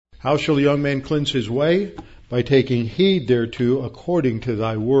How shall a young man cleanse his way? By taking heed thereto according to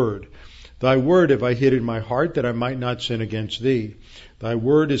thy word. Thy word have I hid in my heart, that I might not sin against thee. Thy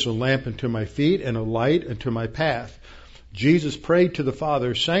word is a lamp unto my feet, and a light unto my path. Jesus prayed to the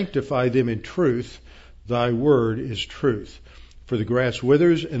Father, sanctify them in truth. Thy word is truth. For the grass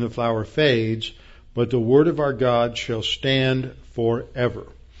withers and the flower fades, but the word of our God shall stand forever.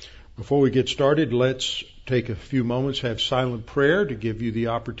 Before we get started, let's take a few moments, have silent prayer to give you the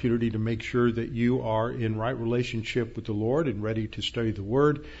opportunity to make sure that you are in right relationship with the Lord and ready to study the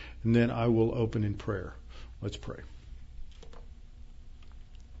Word. And then I will open in prayer. Let's pray.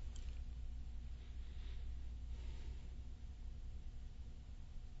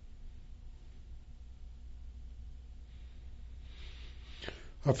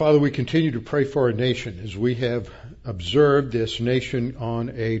 Our Father, we continue to pray for our nation as we have observed this nation on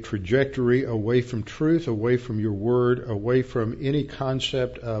a trajectory away from truth, away from your word, away from any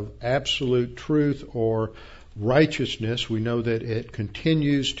concept of absolute truth or righteousness. We know that it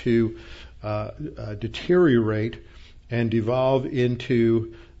continues to deteriorate and devolve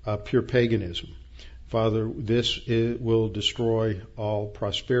into pure paganism. Father, it will destroy all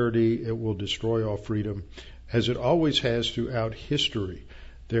prosperity. It will destroy all freedom, as it always has throughout history.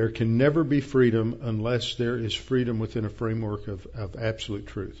 There can never be freedom unless there is freedom within a framework of absolute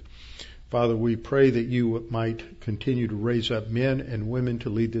truth. Father, we pray that you might continue to raise up men and women to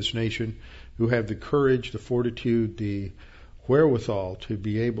lead this nation who have the courage, the fortitude, the wherewithal to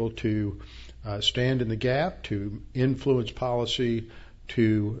be able to stand in the gap, to influence policy,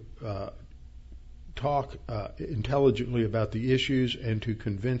 to talk intelligently about the issues, and to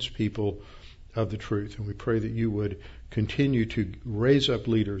convince people of the truth. And we pray that you would continue to raise up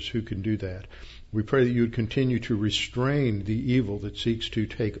leaders who can do that. We pray that you would continue to restrain the evil that seeks to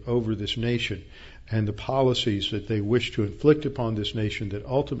take over this nation and the policies that they wish to inflict upon this nation that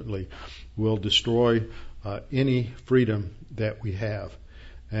ultimately will destroy any freedom that we have.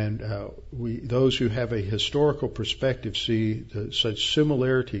 And those who have a historical perspective see such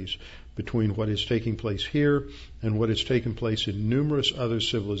similarities between what is taking place here and what has taken place in numerous other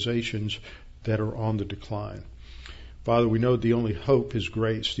civilizations that are on the decline. Father, we know the only hope is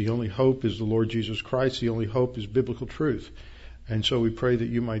grace. The only hope is the Lord Jesus Christ. The only hope is biblical truth. And so we pray that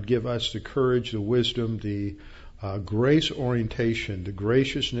you might give us the courage, the wisdom, the grace orientation, the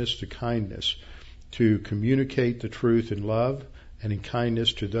graciousness, the kindness to communicate the truth in love and in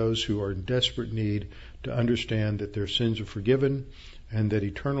kindness to those who are in desperate need to understand that their sins are forgiven and that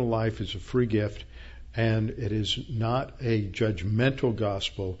eternal life is a free gift. And it is not a judgmental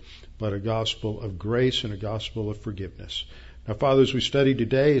gospel, but a gospel of grace and a gospel of forgiveness. Now, Father, as we study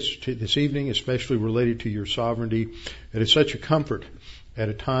today, this evening, especially related to your sovereignty, it is such a comfort at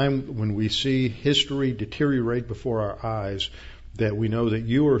a time when we see history deteriorate before our eyes that we know that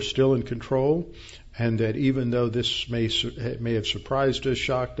you are still in control, and that even though this may have surprised us,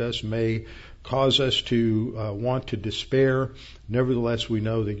 shocked us, may cause us to want to despair, nevertheless we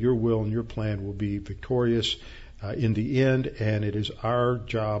know that your will and your plan will be victorious in the end, and it is our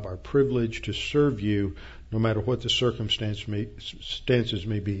job, our privilege to serve you no matter what the circumstances may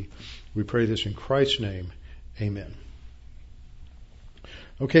be. We pray this in Christ's name. Amen.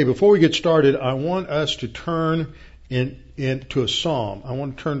 Okay, before we get started, I want us to turn into a psalm. I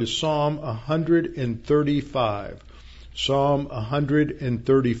want to turn to Psalm 135. Psalm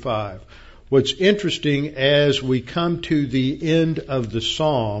 135. What's interesting as we come to the end of the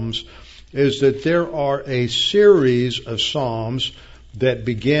Psalms is that there are a series of Psalms that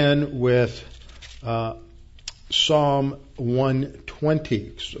begin with Psalm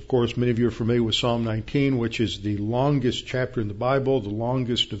 120. Of course, many of you are familiar with Psalm 19, which is the longest chapter in the Bible, the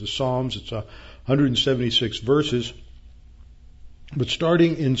longest of the Psalms. It's 176 verses. But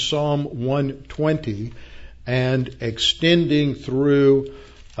starting in Psalm 120 and extending through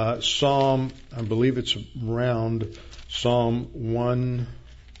Psalm, I believe it's around Psalm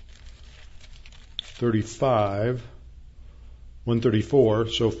 135, 134,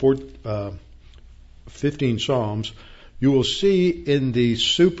 so 15 Psalms, you will see in the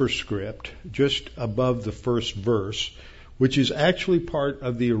superscript just above the first verse, which is actually part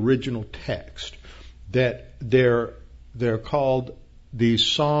of the original text, that they're called the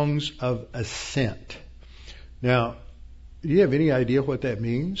Songs of Ascent. Now, do you have any idea what that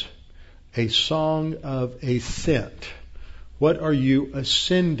means? A song of ascent. What are you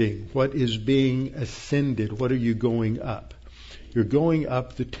ascending? What is being ascended? What are you going up? You're going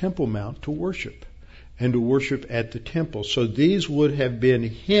up the Temple Mount to worship, and to worship at the temple. So these would have been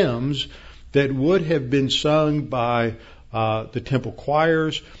hymns that would have been sung by the temple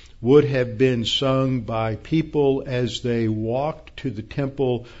choirs, would have been sung by people as they walked to the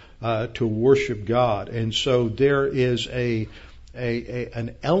temple to worship God. And so there is an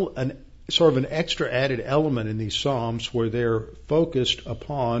sort of an extra added element in these psalms where they're focused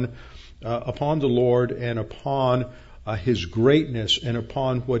upon the Lord and upon His greatness and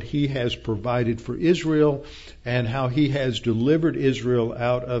upon what He has provided for Israel and how He has delivered Israel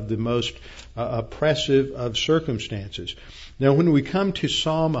out of the most oppressive of circumstances. Now, when we come to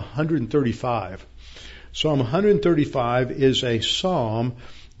Psalm 135, Psalm 135 is a psalm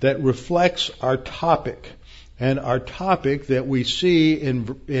that reflects our topic. And our topic that we see in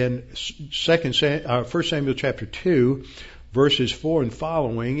 1 Samuel chapter 2, verses 4 and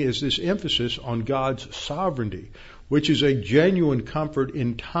following, is this emphasis on God's sovereignty, which is a genuine comfort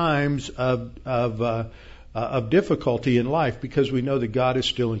in times of difficulty in life, because we know that God is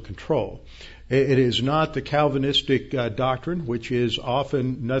still in control. It is not the Calvinistic doctrine, which is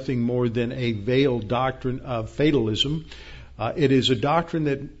often nothing more than a veiled doctrine of fatalism. It is a doctrine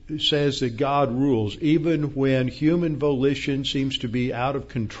that says that God rules even when human volition seems to be out of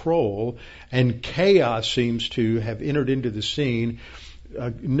control and chaos seems to have entered into the scene.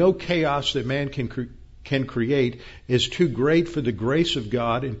 No chaos that man can create is too great for the grace of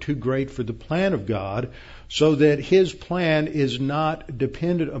God and too great for the plan of God, so that His plan is not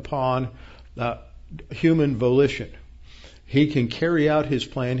dependent upon human volition. He can carry out His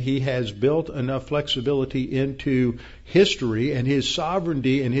plan. He has built enough flexibility into history, and His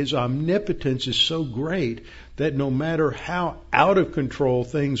sovereignty and His omnipotence is so great that no matter how out of control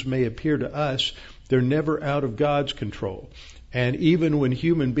things may appear to us, they're never out of God's control. And even when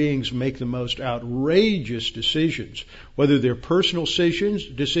human beings make the most outrageous decisions, whether they're personal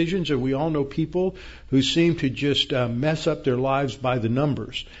decisions, and we all know people who seem to just mess up their lives by the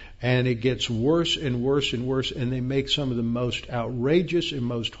numbers, and it gets worse and worse and worse, and they make some of the most outrageous and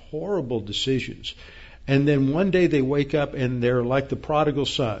most horrible decisions. And then one day they wake up and they're like the prodigal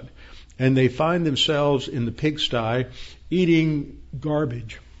son, and they find themselves in the pigsty eating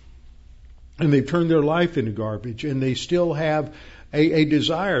garbage. And they've turned their life into garbage, and they still have a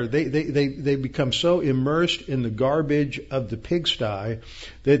desire. They become so immersed in the garbage of the pigsty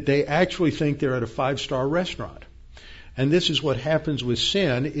that they actually think they're at a 5-star restaurant. And this is what happens with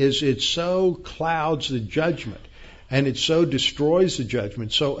sin, is it so clouds the judgment, and it so destroys the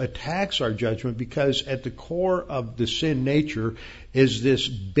judgment, so attacks our judgment, because at the core of the sin nature is this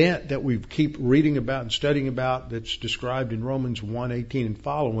bent that we keep reading about and studying about, that's described in Romans 1:18 and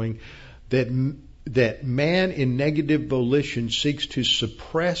following, that man in negative volition seeks to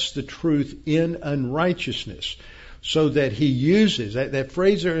suppress the truth in unrighteousness, so that he uses that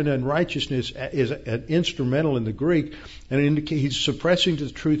phrase there, in unrighteousness, is an instrumental in the Greek, and it indicates he's suppressing the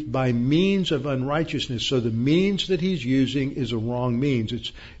truth by means of unrighteousness. So the means that he's using is a wrong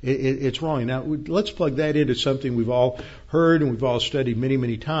means. It's wrong. Now let's plug that into something we've all heard and we've all studied many,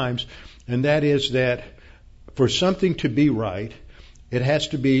 many times, and that is that for something to be right, it has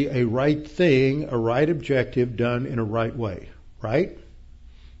to be a right thing, a right objective, done in a right way. Right?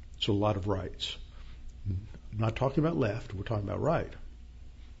 It's a lot of rights. I'm not talking about left, we're talking about right.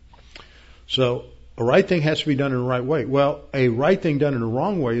 So a right thing has to be done in a right way. Well, a right thing done in a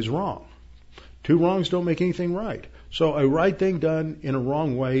wrong way is wrong. Two wrongs don't make anything right. So a right thing done in a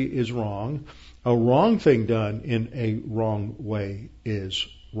wrong way is wrong. A wrong thing done in a wrong way is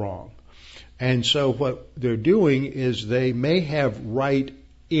wrong. And so what they're doing is they may have right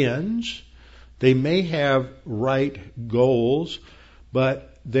ends, they may have right goals, but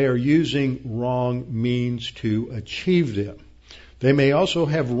they're using wrong means to achieve them. They may also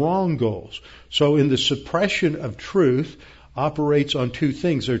have wrong goals. So in the suppression of truth operates on two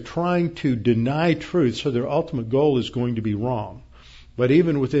things. They're trying to deny truth, so their ultimate goal is going to be wrong. But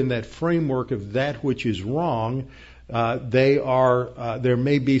even within that framework of that which is wrong, there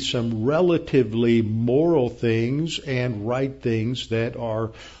may be some relatively moral things and right things that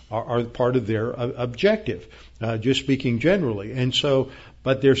are part of their objective, just speaking generally. And so,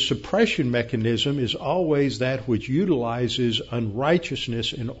 but their suppression mechanism is always that which utilizes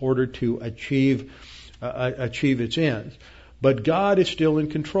unrighteousness in order to achieve its ends. But God is still in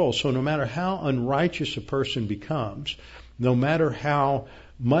control. So no matter how unrighteous a person becomes, no matter how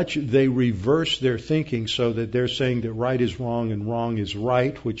much they reverse their thinking so that they're saying that right is wrong and wrong is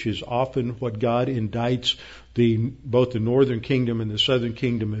right, which is often what God indicts both the northern kingdom and the southern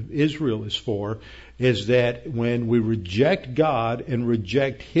kingdom of Israel is for, is that when we reject God and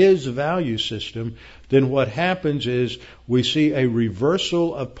reject His value system, then what happens is we see a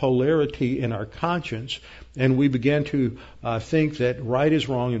reversal of polarity in our conscience, and we begin to think that right is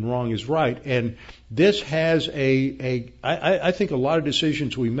wrong and wrong is right. And this has I think a lot of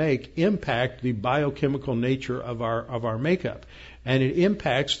decisions we make impact the biochemical nature of our makeup. And it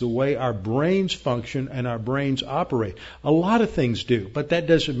impacts the way our brains function and our brains operate. A lot of things do, but that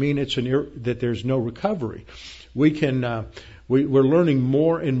doesn't mean that there's no recovery. We're learning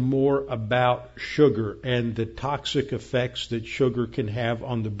more and more about sugar and the toxic effects that sugar can have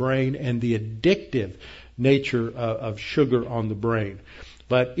on the brain and the addictive nature of sugar on the brain.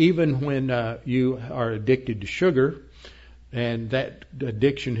 But even when you are addicted to sugar, and that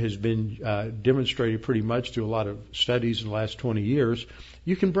addiction has been demonstrated pretty much through a lot of studies in the last 20 years,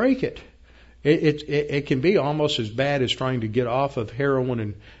 you can break it. It can be almost as bad as trying to get off of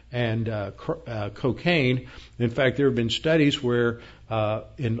heroin and cocaine. In fact, there have been studies where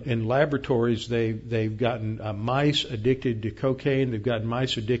in laboratories they've gotten mice addicted to cocaine, they've gotten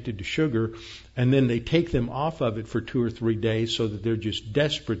mice addicted to sugar, and then they take them off of it for 2 or 3 days so that they're just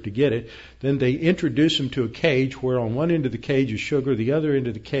desperate to get it. Then they introduce them to a cage where on one end of the cage is sugar, the other end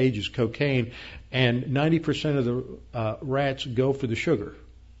of the cage is cocaine, and 90% of the rats go for the sugar.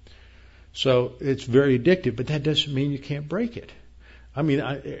 So it's very addictive, but that doesn't mean you can't break it. I mean,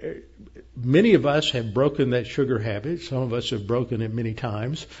 many of us have broken that sugar habit. Some of us have broken it many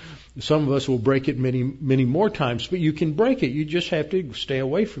times. Some of us will break it many, many more times. But you can break it. You just have to stay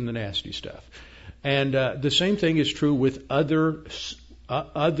away from the nasty stuff. And the same thing is true with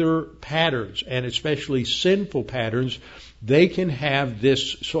other patterns, and especially sinful patterns. They can have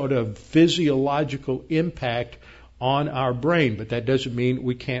this sort of physiological impact on our brain, but that doesn't mean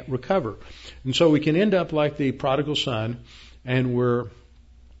we can't recover. And so we can end up like the prodigal son, and we're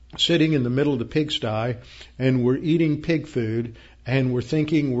sitting in the middle of the pigsty, and we're eating pig food, and we're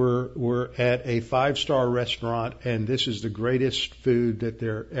thinking we're at a 5-star restaurant, and this is the greatest food that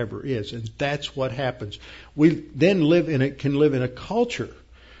there ever is. And that's what happens. We then can live in a culture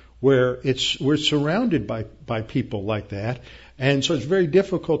where we're surrounded by people like that. And so it's very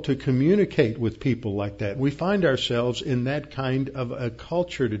difficult to communicate with people like that. We find ourselves in that kind of a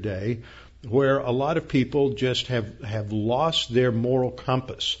culture today where a lot of people just have lost their moral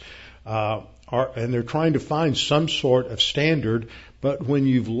compass. And they're trying to find some sort of standard, but when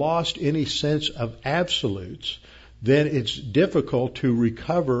you've lost any sense of absolutes, then it's difficult to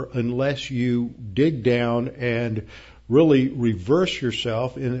recover unless you dig down and really reverse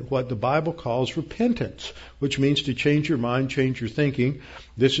yourself in what the Bible calls repentance, which means to change your mind, change your thinking.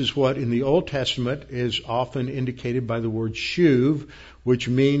 This is what in the Old Testament is often indicated by the word shuv, which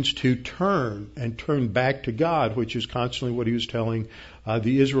means to turn and turn back to God, which is constantly what He was telling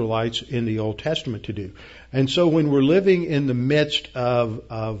the Israelites in the Old Testament to do. And so when we're living in the midst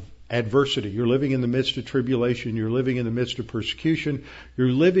of adversity, you're living in the midst of tribulation, you're living in the midst of persecution, you're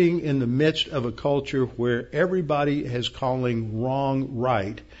living in the midst of a culture where everybody is calling wrong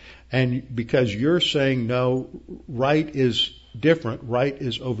right, and because you're saying no, right is different, right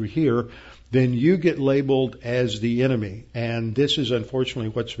is over here, then you get labeled as the enemy. And this is unfortunately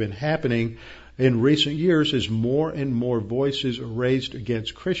what's been happening in recent years as more and more voices are raised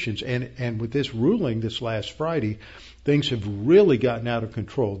against Christians. And with this ruling this last Friday, things have really gotten out of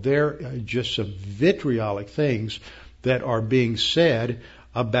control. There are just some vitriolic things that are being said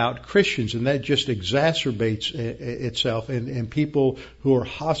about Christians, and that just exacerbates itself. And people who are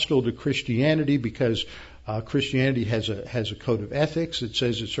hostile to Christianity because Christianity has a code of ethics that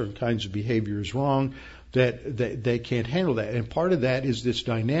says that certain kinds of behavior is wrong, that they can't handle that. And part of that is this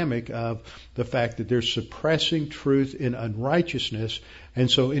dynamic of the fact that they're suppressing truth in unrighteousness. And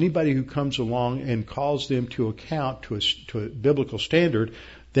so anybody who comes along and calls them to account to a biblical standard,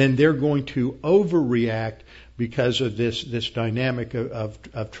 then they're going to overreact because of this dynamic of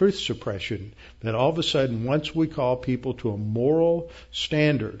truth suppression. That all of a sudden, once we call people to a moral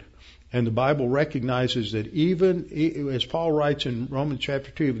standard, and the Bible recognizes that even, as Paul writes in Romans chapter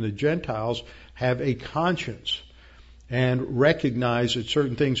 2, even the Gentiles have a conscience and recognize that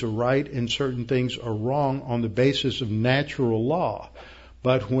certain things are right and certain things are wrong on the basis of natural law.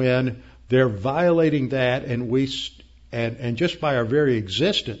 But when they're violating that, and just by our very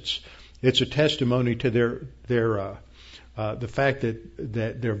existence, it's a testimony to the fact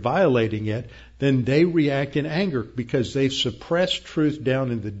that they're violating it, then they react in anger because they've suppressed truth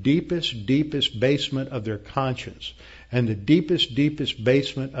down in the deepest basement of their conscience and the deepest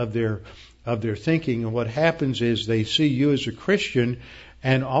basement of their thinking. And what happens is they see you as a Christian,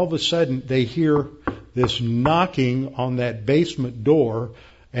 and all of a sudden they hear this knocking on that basement door,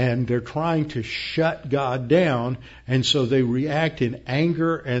 and they're trying to shut God down, and so they react in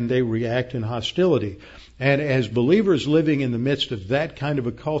anger and they react in hostility. And as believers living in the midst of that kind of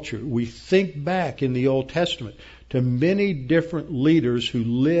a culture, we think back in the Old Testament to many different leaders who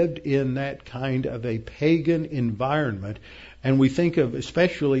lived in that kind of a pagan environment. And we think of,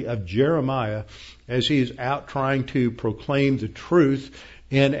 especially of Jeremiah, as he's out trying to proclaim the truth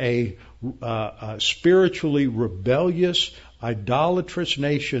in a spiritually rebellious, idolatrous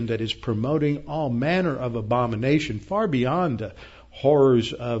nation that is promoting all manner of abomination, far beyond the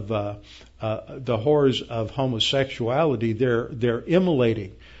horrors of homosexuality. They're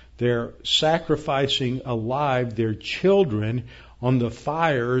immolating, they're sacrificing alive their children on the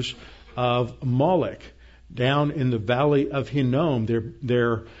fires of Molech down in the valley of Hinnom.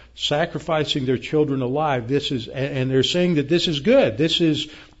 They're sacrificing their children alive. And they're saying that this is good. This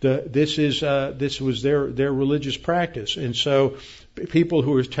was their religious practice. And so people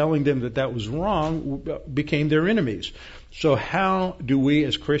who were telling them that was wrong became their enemies. So how do we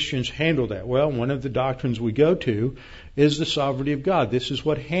as Christians handle that? Well, one of the doctrines we go to is the sovereignty of God. This is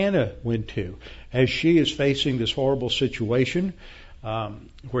what Hannah went to as she is facing this horrible situation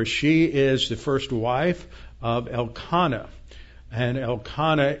where she is the first wife of Elkanah. And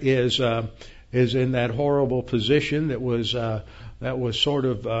Elkanah is in that horrible position that was sort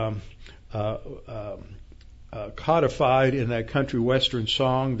of codified in that country western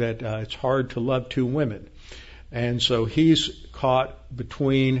song that it's hard to love two women. And so he's caught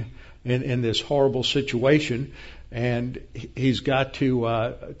between in this horrible situation, and he's got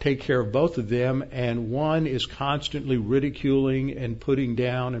to take care of both of them, and one is constantly ridiculing and putting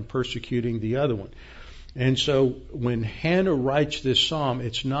down and persecuting the other one. And so when Hannah writes this psalm,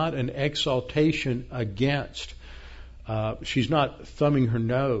 it's not an exaltation against, she's not thumbing her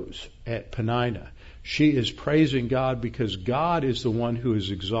nose at Peninnah. She is praising God because God is the one who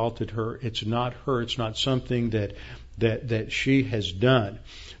has exalted her. It's not her. It's not something that she has done.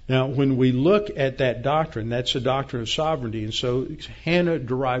 Now, when we look at that doctrine, that's a doctrine of sovereignty. And so Hannah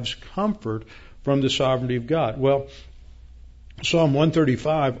derives comfort from the sovereignty of God. Well, Psalm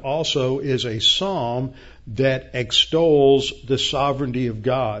 135 also is a psalm that extols the sovereignty of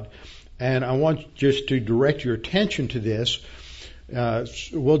God. And I want just to direct your attention to this.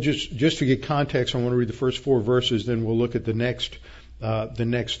 We'll just to get context, I want to read the first 4 verses, then we'll look at the next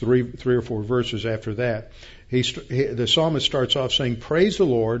three or four verses after that. The psalmist starts off saying, "Praise the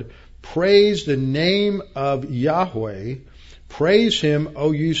Lord, praise the name of Yahweh, praise Him,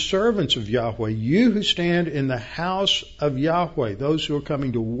 O you servants of Yahweh, you who stand in the house of Yahweh," those who are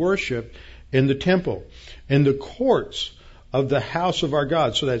coming to worship in the temple, "in the courts of the house of our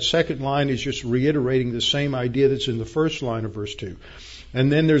God." So that second line is just reiterating the same idea that's in the first line of verse 2.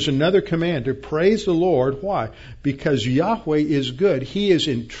 And then there's another command to praise the Lord. Why? Because Yahweh is good. He is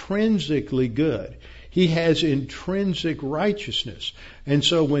intrinsically good. He has intrinsic righteousness. And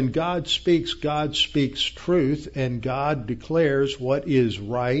so when God speaks truth, and God declares what is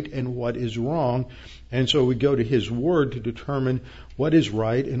right and what is wrong. And so we go to His Word to determine what is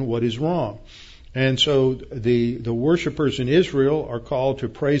right and what is wrong. And so the worshipers in Israel are called to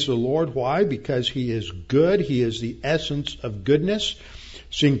praise the Lord. Why? Because He is good. He is the essence of goodness.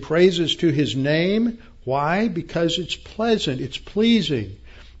 Sing praises to His name. Why? Because it's pleasant. It's pleasing.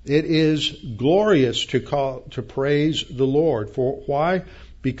 It is glorious to praise the Lord. For why?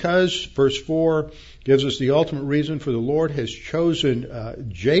 Because verse 4 gives us the ultimate reason. For the Lord has chosen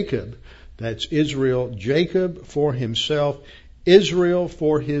Jacob, that's Israel, Jacob for Himself, Israel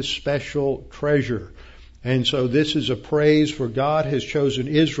for His special treasure. And so this is a praise, for God has chosen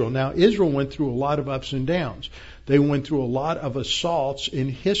Israel. Now, Israel went through a lot of ups and downs. They went through a lot of assaults in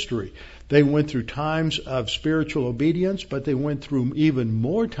history. They went through times of spiritual obedience, but they went through even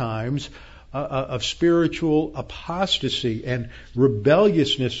more times of spiritual apostasy and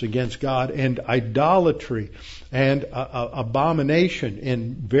rebelliousness against God and idolatry and abomination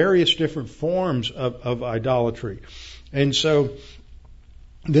in various different forms of idolatry. And so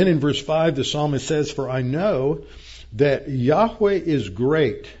then in verse 5, the psalmist says, "For I know that Yahweh is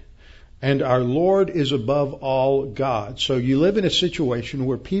great, and our Lord is above all gods." So you live in a situation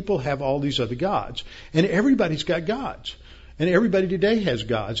where people have all these other gods, and everybody's got gods. And everybody today has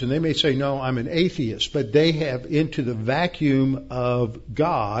gods, and they may say, "No, I'm an atheist," but they have into the vacuum of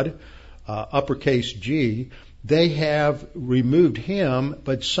God, uppercase G, they have removed Him,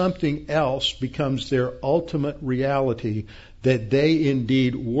 but something else becomes their ultimate reality that they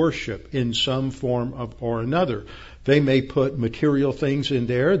indeed worship in some form or another. They may put material things in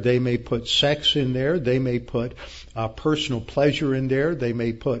there. They may put sex in there. They may put personal pleasure in there. They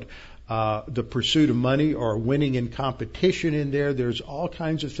may put the pursuit of money or winning in competition in there. There's all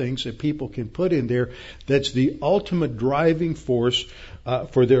kinds of things that people can put in there that's the ultimate driving force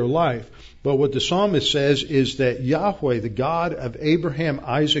for their life. But what the psalmist says is that Yahweh, the God of Abraham,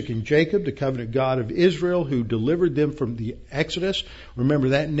 Isaac, and Jacob, the covenant God of Israel, who delivered them from the Exodus. Remember,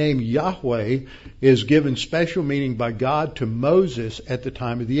 that name Yahweh is given special meaning by God to Moses at the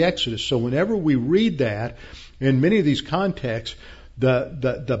time of the Exodus. So whenever we read that, in many of these contexts,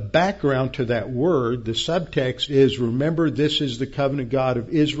 the background to that word, the subtext is, remember, this is the covenant God of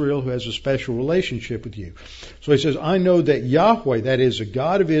Israel who has a special relationship with you. So he says, I know that Yahweh, that is the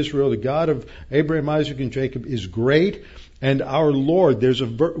God of Israel, the God of Abraham, Isaac, and Jacob, is great, and our Lord, there's a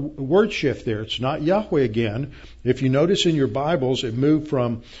word shift there. It's not Yahweh again. If you notice in your Bibles, it moved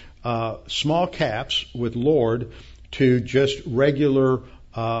from small caps with Lord to just regular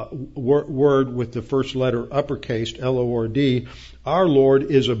word with the first letter uppercase, Lord. Our Lord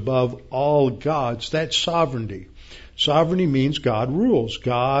is above all gods. That's sovereignty. Sovereignty means God rules.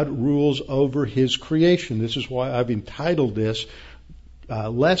 God rules over His creation. This is why I've entitled this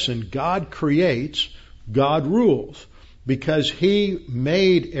lesson, God creates, God rules. Because He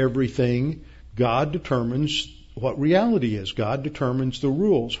made everything, God determines what reality is. God determines the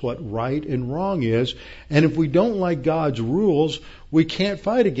rules, what right and wrong is. And if we don't like God's rules, we can't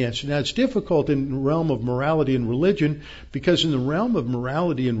fight against it. Now, it's difficult in the realm of morality and religion, because in the realm of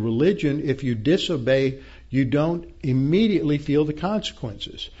morality and religion, if you disobey, you don't immediately feel the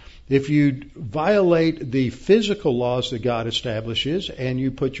consequences. If you violate the physical laws that God establishes and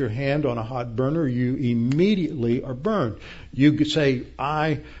you put your hand on a hot burner, you immediately are burned. You could say,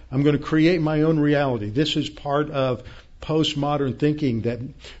 I'm going to create my own reality. This is part of postmodern thinking that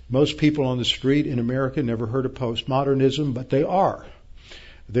most people on the street in America never heard of postmodernism, but they are.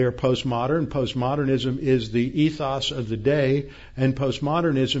 They're postmodern. Postmodernism is the ethos of the day, and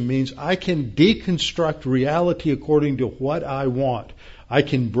postmodernism means I can deconstruct reality according to what I want. I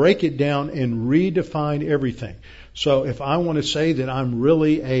can break it down and redefine everything. So if I want to say that I'm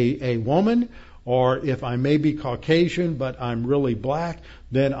really a woman, or if I may be Caucasian but I'm really black,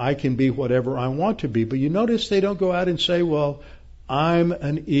 then I can be whatever I want to be. But you notice they don't go out and say, well, I'm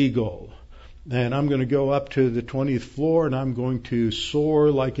an eagle, and I'm going to go up to the 20th floor and I'm going to soar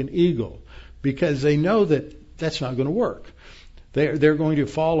like an eagle, because they know that that's not going to work. They're going to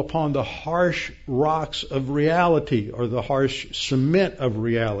fall upon the harsh rocks of reality, or the harsh cement of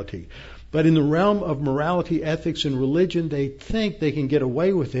reality. But in the realm of morality, ethics, and religion, they think they can get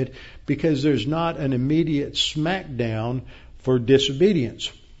away with it because there's not an immediate smackdown for disobedience.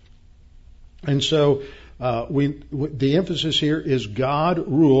 And so the emphasis here is God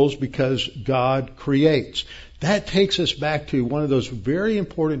rules because God creates. That takes us back to one of those very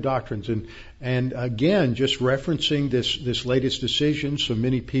important doctrines. And again, just referencing this latest decision, so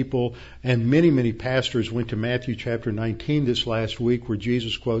many people and many pastors went to Matthew chapter 19 this last week, where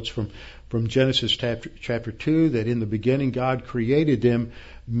Jesus quotes from Genesis chapter 2 that in the beginning God created them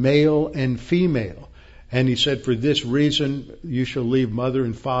male and female. And He said, for this reason you shall leave mother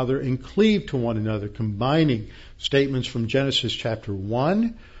and father and cleave to one another, combining statements from Genesis chapter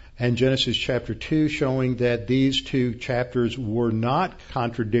 1 and Genesis chapter 2, showing that these two chapters were not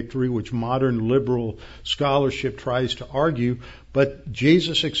contradictory, which modern liberal scholarship tries to argue, but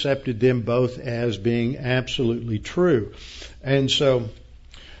Jesus accepted them both as being absolutely true. And so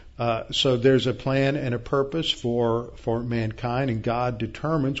there's a plan and a purpose for mankind, and God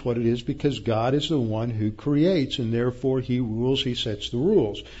determines what it is, because God is the one who creates, and therefore He rules, He sets the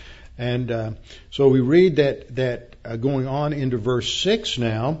rules. And so we read that going on into verse 6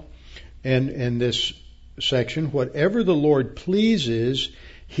 now, and in this section, whatever the Lord pleases,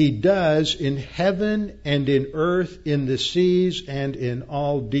 He does in heaven and in earth, in the seas and in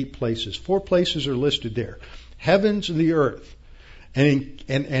all deep places. 4 places are listed there. Heavens and the earth.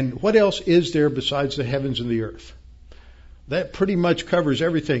 And what else is there besides the heavens and the earth? That pretty much covers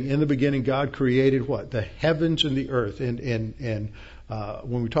everything. In the beginning, God created what? The heavens and the earth. And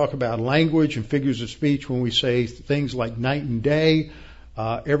when we talk about language and figures of speech, when we say things like night and day,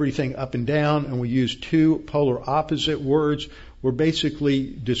 everything up and down, and we use 2 polar opposite words, we're basically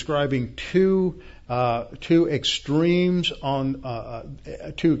describing two extremes on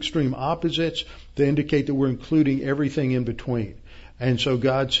 2 extreme opposites to indicate that we're including everything in between. And so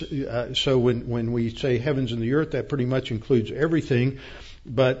so when we say heavens and the earth, that pretty much includes everything.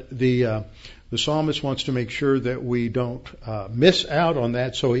 But the psalmist wants to make sure that we don't miss out on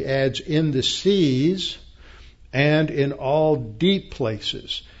that. So he adds in the seas and in all deep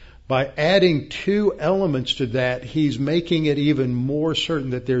places. by adding two elements to that, he's making it even more certain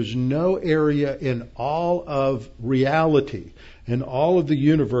that there's no area in all of reality, in all of the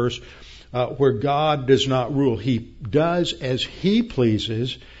universe, where God does not rule. He does as he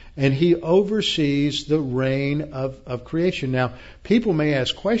pleases, and he oversees the reign of creation. Now, people may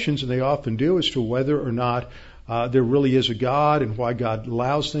ask questions, and they often do, as to whether or not there really is a God and why God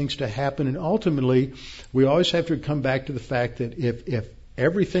allows things to happen. And ultimately, we always have to come back to the fact that if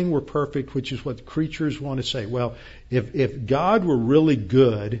everything were perfect, which is what the creatures want to say, well, if God were really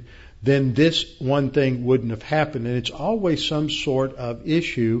good, then this one thing wouldn't have happened. And it's always some sort of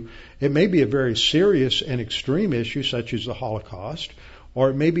issue. It may be a very serious and extreme issue, such as the Holocaust, or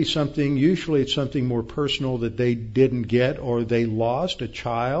it may be something, usually it's something more personal that they didn't get, or they lost a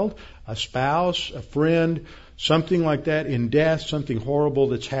child, a spouse, a friend, something like that in death, something horrible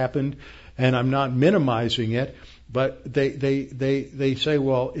that's happened. And I'm not minimizing it, but they say,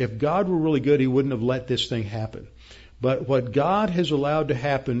 well, if God were really good, he wouldn't have let this thing happen. But what God has allowed to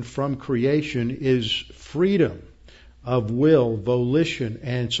happen from creation is freedom of will, volition,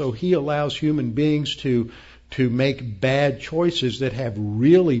 and so he allows human beings to make bad choices that have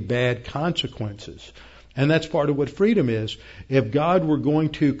really bad consequences. And that's part of what freedom is. If God were going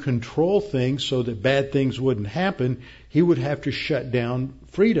to control things so that bad things wouldn't happen, he would have to shut down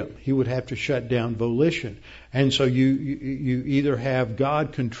freedom. He would have to shut down volition. And so you either have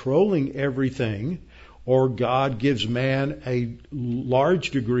God controlling everything, or God gives man a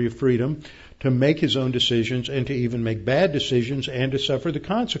large degree of freedom to make his own decisions and to even make bad decisions and to suffer the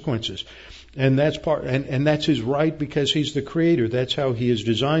consequences. And that's and that's his right, because he's the creator. That's how he has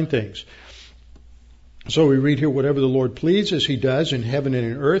designed things. So we read here, whatever the Lord pleases, he does in heaven and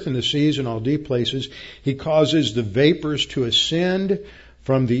in earth, in the seas and all deep places. He causes the vapors to ascend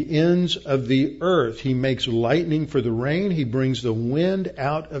from the ends of the earth. He makes lightning for the rain. He brings the wind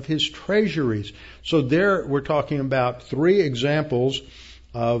out of his treasuries. So there we're talking about three examples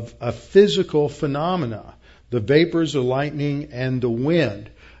of a physical phenomena: the vapors, the lightning, and the wind.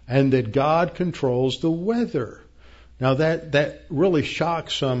 And that God controls the weather. Now that really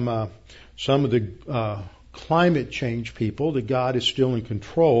shocks some of the climate change people, that God is still in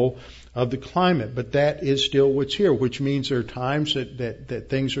control of the climate. But that is still what's here, which means there are times that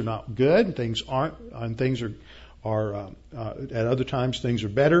things are not good, things aren't, and things are at other times things are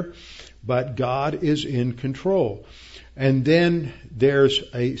better. But God is in control. And then there's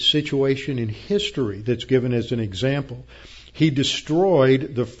a situation in history that's given as an example. He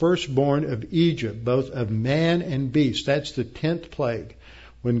destroyed the firstborn of Egypt, both of man and beast. That's the 10th plague,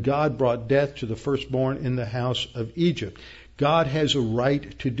 when God brought death to the firstborn in the house of Egypt. God has a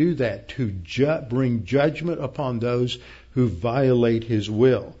right to do that, to bring judgment upon those who violate his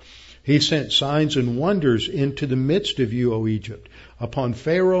will. He sent signs and wonders into the midst of you, O Egypt. Upon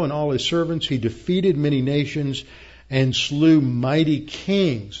Pharaoh and all his servants, he defeated many nations and slew mighty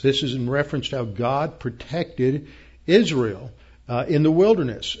kings. This is in reference to how God protected Israel in the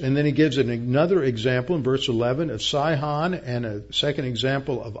wilderness. And then he gives another example in verse 11 of Sihon, and a second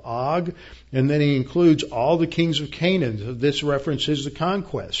example of Og. And then he includes all the kings of Canaan. This references the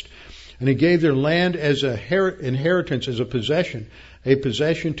conquest. And he gave their land as an inheritance, as a possession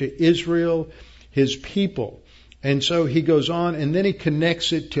to Israel, his people. And so he goes on, and then he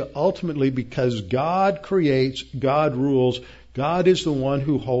connects it to ultimately, because God creates, God rules, God is the one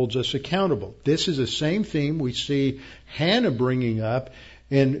who holds us accountable. This is the same theme we see Hannah bringing up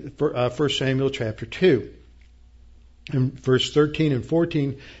in 1 Samuel chapter 2. In verse 13 and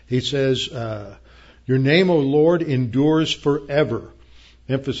 14, he says, your name, O Lord, endures forever,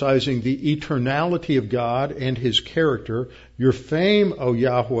 emphasizing the eternality of God and his character. Your fame, O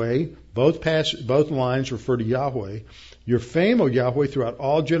Yahweh, both lines refer to Yahweh. Your fame, O Yahweh, throughout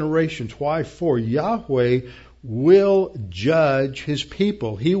all generations. Why? For Yahweh will judge his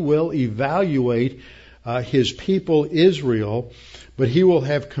people. He will evaluate his people Israel, but he will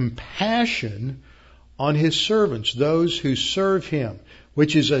have compassion on his servants, those who serve him,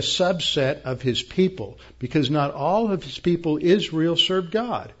 which is a subset of his people, because not all of his people Israel served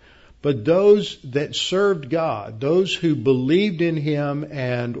God. But those that served God, those who believed in him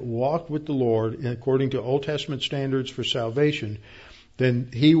and walked with the Lord according to Old Testament standards for salvation, then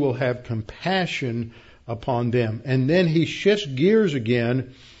he will have compassion upon them. And then he shifts gears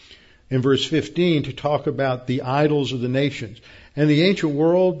again in verse 15 to talk about the idols of the nations. In the ancient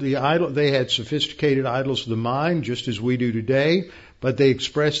world, they had sophisticated idols of the mind, just as we do today, but they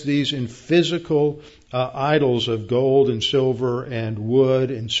expressed these in physical idols of gold and silver and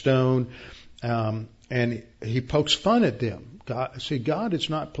wood and stone, and he pokes fun at them. God is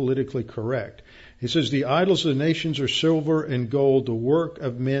not politically correct. He says, the idols of the nations are silver and gold, the work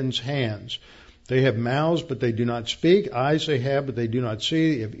of men's hands. They have mouths, but they do not speak. Eyes they have, but they do not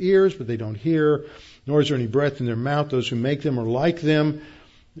see. They have ears, but they don't hear. Nor is there any breath in their mouth. Those who make them are like them,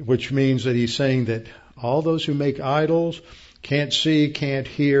 which means that he's saying that all those who make idols can't see, can't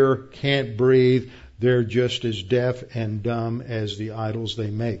hear, can't breathe. They're just as deaf and dumb as the idols they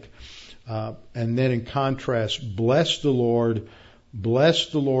make. And then in contrast, bless the Lord,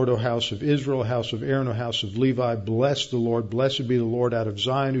 O house of Israel, house of Aaron, O house of Levi. Bless the Lord. Blessed be the Lord out of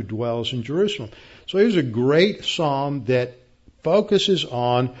Zion who dwells in Jerusalem. So here's a great psalm that focuses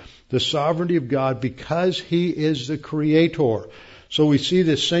on the sovereignty of God because he is the creator. So we see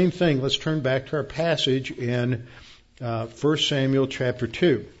this same thing. Let's turn back to our passage in 1 Samuel chapter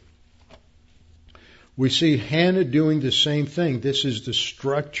 2. We see Hannah doing the same thing. This is the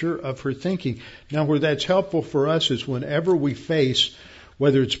structure of her thinking. Now, where that's helpful for us is whenever we face,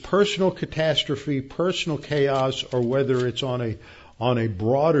 whether it's personal catastrophe, personal chaos, or whether it's on a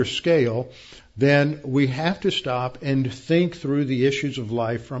broader scale, then we have to stop and think through the issues of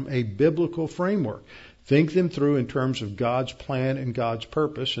life from a biblical framework. Think them through in terms of God's plan and God's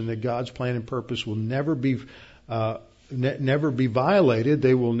purpose, and that God's plan and purpose will never be violated.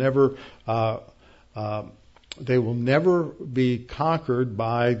 They will never be conquered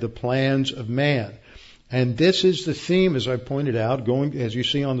by the plans of man. And this is the theme, as I pointed out, as you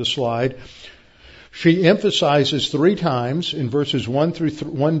see on the slide. She emphasizes 3 times in verses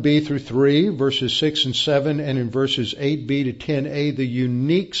 1b through 3, verses 6 and 7, and in verses 8b to 10a, the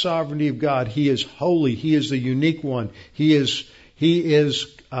unique sovereignty of God. He is holy. He is the unique one. He is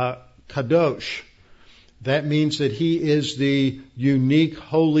kadosh. That means that he is the unique,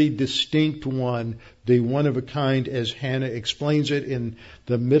 holy, distinct one, the one of a kind, as Hannah explains it in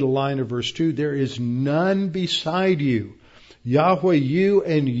the middle line of verse 2. There is none beside you. Yahweh, you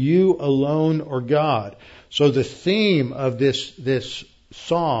and you alone are God. So the theme of this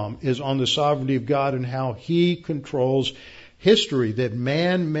psalm is on the sovereignty of God and how he controls history, that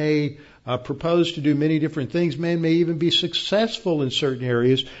man may propose to do many different things. Man may even be successful in certain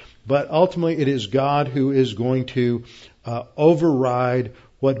areas, but ultimately it is God who is going to override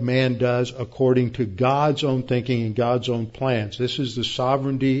what man does according to God's own thinking and God's own plans. This is the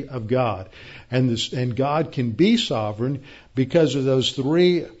sovereignty of God. And God can be sovereign because of those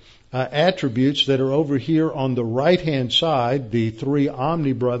 3 attributes that are over here on the right-hand side, the 3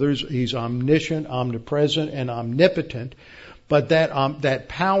 Omni brothers. He's omniscient, omnipresent, and omnipotent. But that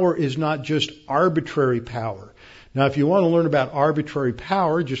power is not just arbitrary power. Now, if you want to learn about arbitrary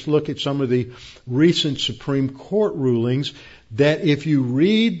power, just look at some of the recent Supreme Court rulings, that if you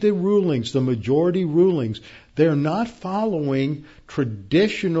read the rulings, the majority rulings, they're not following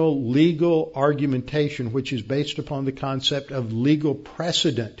traditional legal argumentation, which is based upon the concept of legal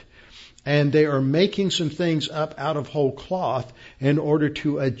precedent. And they are making some things up out of whole cloth in order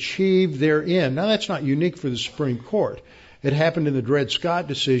to achieve their end. Now, that's not unique for the Supreme Court. It happened in the Dred Scott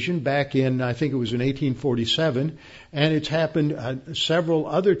decision back in, I think it was in 1847, and it's happened several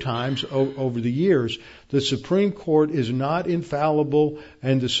other times over the years. The Supreme Court is not infallible,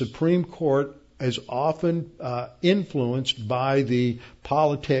 and the Supreme Court is often influenced by the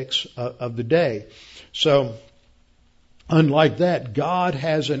politics of the day. So, unlike that, God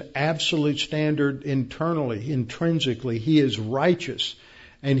has an absolute standard internally, intrinsically. He is righteous.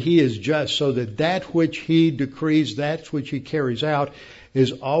 And he is just, so that which he decrees, that which he carries out,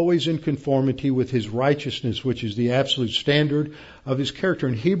 is always in conformity with his righteousness, which is the absolute standard of his character.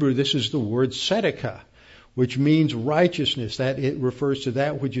 In Hebrew, this is the word tzedakah, which means righteousness. That it refers to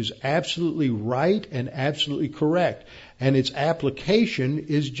that which is absolutely right and absolutely correct. And its application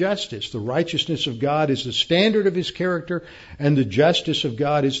is justice. The righteousness of God is the standard of his character, and the justice of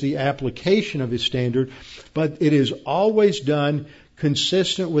God is the application of his standard. But it is always done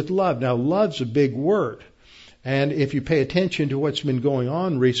consistent with love. Now, love's a big word. And if you pay attention to what's been going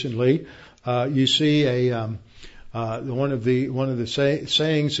on recently, you see one of the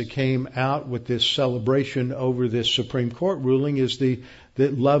sayings that came out with this celebration over this Supreme Court ruling is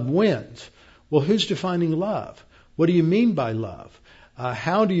that love wins. Well, who's defining love? What do you mean by love?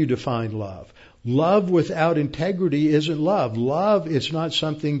 How do you define love? Love without integrity isn't love. Love is not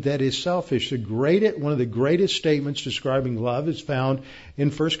something that is selfish. One of the greatest statements describing love is found in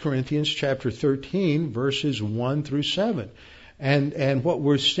 1 Corinthians chapter 13, verses 1 through 7. And what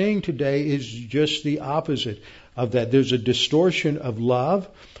we're seeing today is just the opposite of that. There's a distortion of love,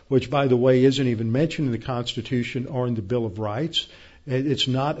 which, by the way, isn't even mentioned in the Constitution or in the Bill of Rights. It's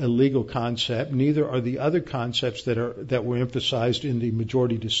not a legal concept. Neither are the other concepts that were emphasized in the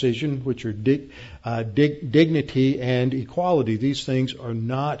majority decision, which are dignity and equality. These things are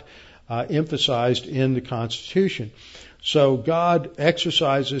not emphasized in the Constitution. So God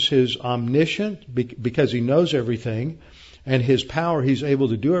exercises His omniscience because He knows everything, and His power, He's able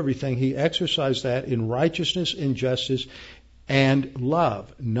to do everything. He exercised that in righteousness, in justice, and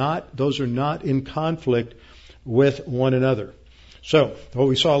love. Those are not in conflict with one another. So, what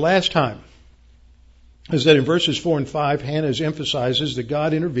we saw last time is that in verses 4 and 5, Hannah emphasizes that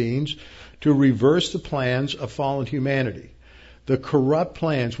God intervenes to reverse the plans of fallen humanity. The corrupt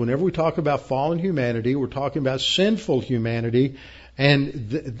plans, whenever we talk about fallen humanity, we're talking about sinful humanity,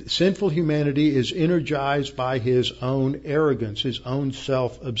 and sinful humanity is energized by his own arrogance, his own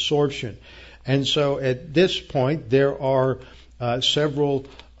self-absorption. And so at this point, there are several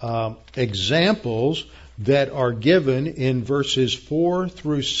examples that are given in verses 4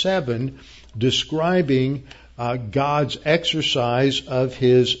 through 7 describing God's exercise of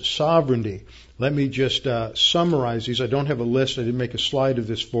His sovereignty. Let me just summarize these. I don't have a list. I didn't make a slide of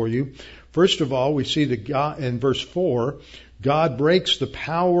this for you. First of all, we see that God, in verse 4, God breaks the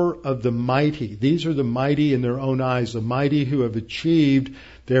power of the mighty. These are the mighty in their own eyes, the mighty who have achieved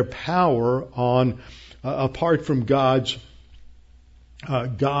their power apart from God's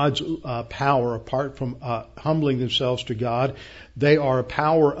power, apart from humbling themselves to God. They are a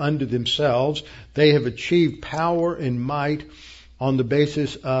power unto themselves. They have achieved power and might on the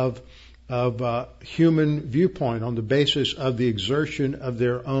basis of human viewpoint, on the basis of the exertion of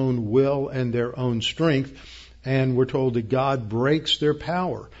their own will and their own strength. And we're told that God breaks their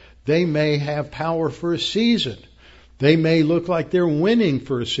power. They may have power for a season. They may look like they're winning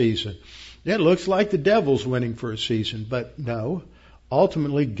for a season. It looks like the devil's winning for a season, but no.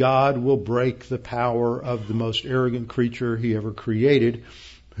 Ultimately, God will break the power of the most arrogant creature He ever created,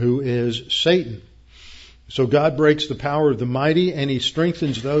 who is Satan. So God breaks the power of the mighty, and He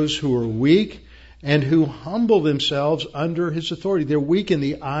strengthens those who are weak and who humble themselves under His authority. They're weak in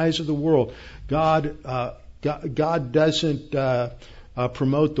the eyes of the world. God doesn't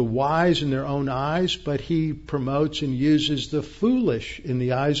promote the wise in their own eyes, but He promotes and uses the foolish in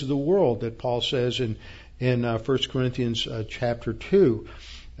the eyes of the world, that Paul says in 1 Corinthians chapter 2.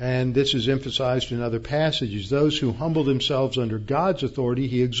 And this is emphasized in other passages. Those who humble themselves under God's authority,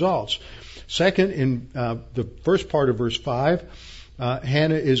 He exalts. Second, in the first part of verse 5,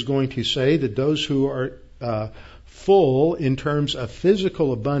 Hannah is going to say that those who are full in terms of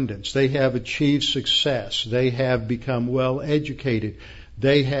physical abundance, they have achieved success. They have become well educated.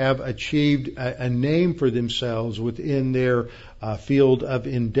 They have achieved a name for themselves within their field of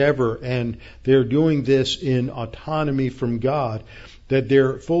endeavor, and they're doing this in autonomy from God. That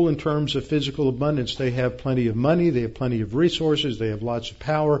they're full in terms of physical abundance. They have plenty of money, they have plenty of resources, they have lots of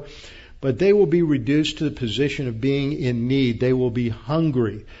power, but they will be reduced to the position of being in need. They will be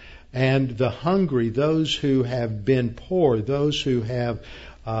hungry. And the hungry, those who have been poor, those who have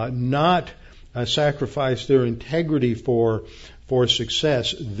not sacrificed their integrity for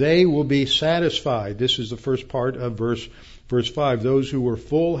success, they will be satisfied. This is the first part of verse 5. Those who were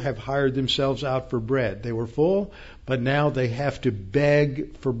full have hired themselves out for bread. They were full, but now they have to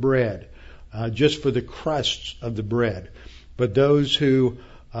beg for bread, just for the crusts of the bread. But those who,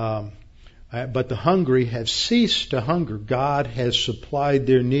 but the hungry have ceased to hunger. God has supplied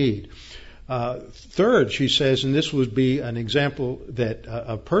their need. Third, she says, and this would be an example that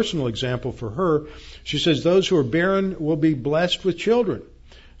a personal example for her. She says those who are barren will be blessed with children.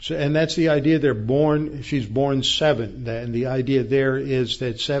 So, and that's the idea. They're born. She's born 7, and the idea there is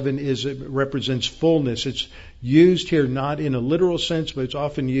that 7 represents fullness. It's used here not in a literal sense, but it's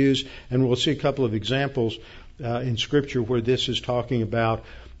often used, and we'll see a couple of examples in Scripture where this is talking about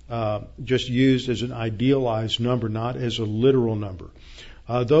just used as an idealized number, not as a literal number.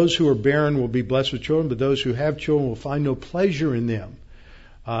 Those who are barren will be blessed with children, but those who have children will find no pleasure in them.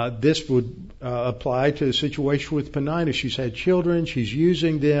 This would apply to the situation with Peninnah. She's had children, she's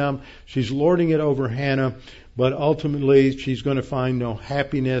using them, she's lording it over Hannah, but ultimately she's going to find no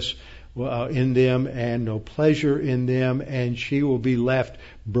happiness in them and no pleasure in them, and she will be left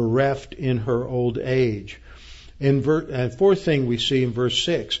bereft in her old age. Fourth thing we see in verse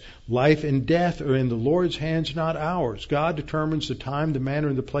 6, life and death are in the Lord's hands, not ours. God determines the time, the manner,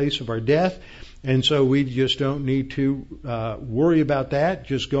 and the place of our death, and so we just don't need to worry about that.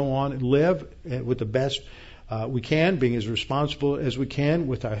 Just go on and live with the best we can, being as responsible as we can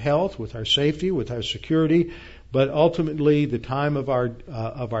with our health, with our safety, with our security. But ultimately, the time of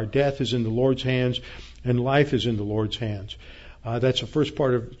our death is in the Lord's hands, and life is in the Lord's hands. That's the first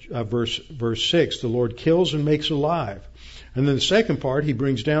part of verse 6. The Lord kills and makes alive. And then the second part, he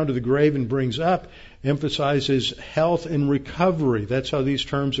brings down to the grave and brings up, emphasizes health and recovery. That's how these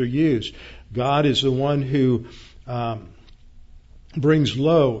terms are used. God is the one who brings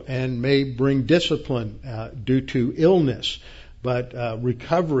low and may bring discipline due to illness. But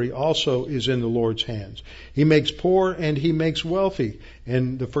recovery also is in the Lord's hands. He makes poor and he makes wealthy.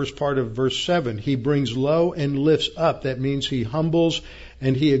 In the first part of verse 7, he brings low and lifts up. That means he humbles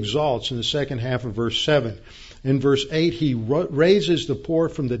and he exalts in the second half of verse 7. In verse 8, he raises the poor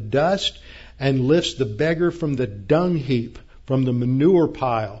from the dust and lifts the beggar from the dung heap, from the manure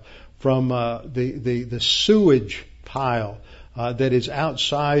pile, from the sewage pile that is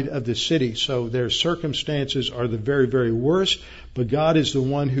outside of the city. So their circumstances are the very, very worst, but God is the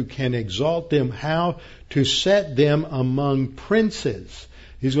one who can exalt them. How? To set them among princes.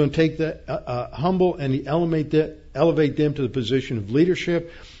 He's going to take the humble and elevate them to the position of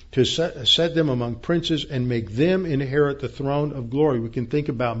leadership, to set them among princes and make them inherit the throne of glory. We can think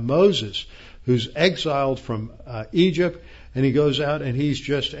about Moses, who's exiled from Egypt, and he goes out and he's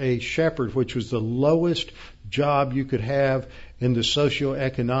just a shepherd, which was the lowest job you could have in the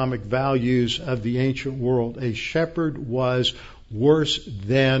socioeconomic values of the ancient world. A shepherd was worse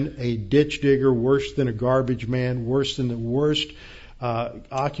than a ditch digger, worse than a garbage man, worse than the worst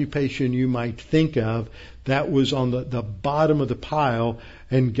occupation you might think of. That was on the bottom of the pile,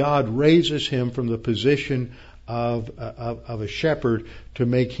 and God raises him from the position of a shepherd to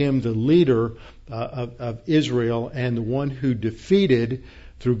make him the leader of Israel and the one who defeated,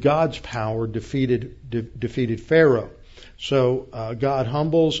 through God's power, defeated Pharaoh. So God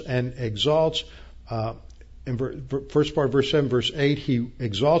humbles and exalts. In first part of verse 7, verse 8, he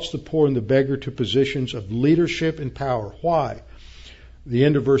exalts the poor and the beggar to positions of leadership and power. Why? The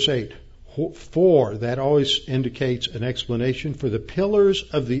end of verse 8. For, that always indicates an explanation. For the pillars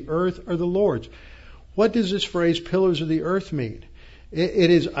of the earth are the Lord's. What does this phrase, pillars of the earth, mean?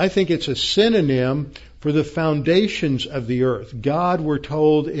 It is, I think it's a synonym for the foundations of the earth. God, we're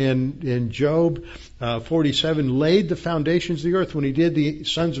told in Job 47, laid the foundations of the earth. When he did, the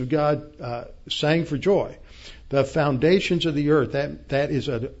sons of God sang for joy. The foundations of the earth, that is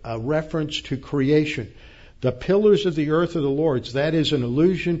a reference to creation. The pillars of the earth are the Lord's. That is an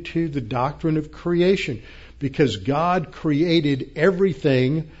allusion to the doctrine of creation, because God created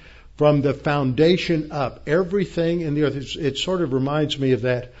everything from the foundation up. Everything in the earth. It sort of reminds me of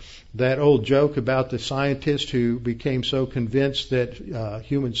that old joke about the scientist who became so convinced that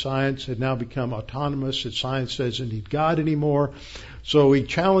human science had now become autonomous, that science doesn't need God anymore. So he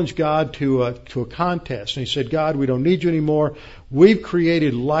challenged God to a contest. And he said, God, we don't need you anymore. We've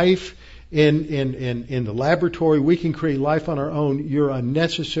created life in the laboratory. We can create life on our own. You're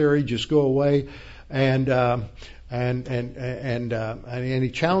unnecessary. Just go away. And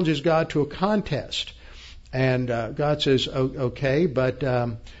he challenges God to a contest. And God says, okay, but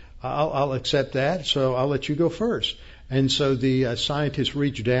I'll accept that. So I'll let you go first. And so the scientists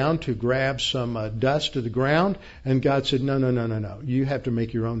reached down to grab some dust to the ground, and God said, no. You have to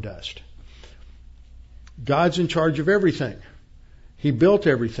make your own dust. God's in charge of everything. He built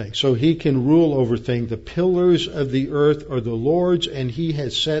everything, so he can rule over things. The pillars of the earth are the Lord's, and he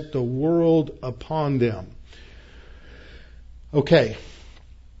has set the world upon them. Okay,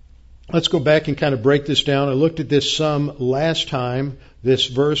 let's go back and kind of break this down. I looked at this some last time. This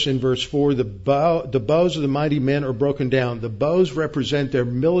verse in verse 4, the bows of the mighty men are broken down. The bows represent their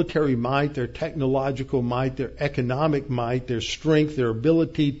military might, their technological might, their economic might, their strength, their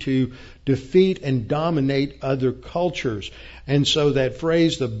ability to defeat and dominate other cultures. And so that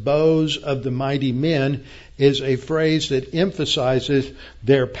phrase, the bows of the mighty men, is a phrase that emphasizes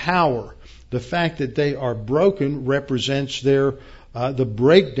their power. The fact that they are broken represents their the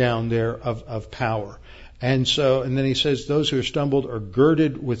breakdown there of power. And then he says, those who are stumbled are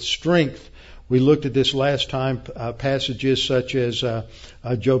girded with strength. We looked at this last time, passages such as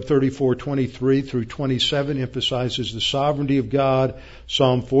Job 34:23 through 27 emphasizes the sovereignty of God.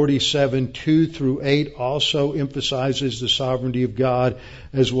 Psalm 47:2 through 8 also emphasizes the sovereignty of God,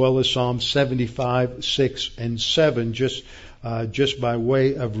 as well as Psalm 75:6 and 7, just by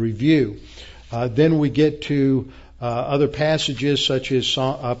way of review. Then we get to other passages such as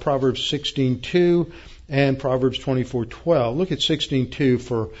Proverbs 16:2 and Proverbs 24:12. Look at 16:2.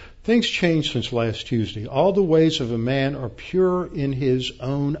 For things changed since last Tuesday. All the ways of a man are pure in his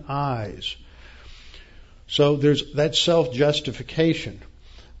own eyes. So there's that self-justification.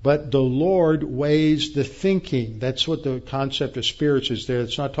 But the Lord weighs the thinking. That's what the concept of spirits is there.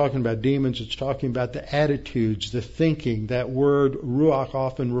 It's not talking about demons. It's talking about the attitudes, the thinking. That word ruach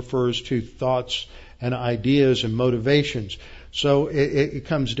often refers to thoughts and ideas and motivations. So it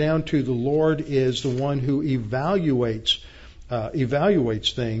comes down to the Lord is the one who evaluates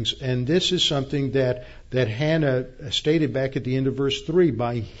things, and this is something that Hannah stated back at the end of verse 3.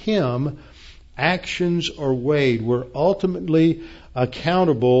 By Him, actions are weighed. We're ultimately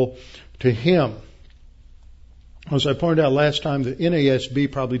accountable to Him. As I pointed out last time, the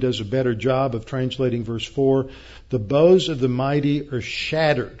NASB probably does a better job of translating verse 4. The bows of the mighty are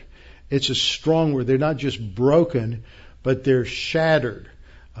shattered. It's a strong word. They're not just broken, but they're shattered.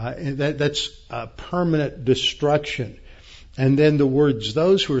 And that's permanent destruction. And then the words,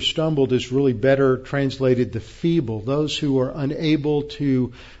 those who are stumbled, is really better translated the feeble. Those who are unable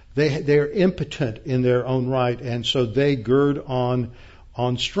to, they're impotent in their own right, and so they gird on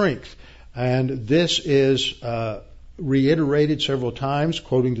strength. And this is reiterated several times,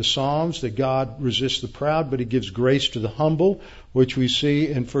 quoting the Psalms, that God resists the proud, but He gives grace to the humble, which we see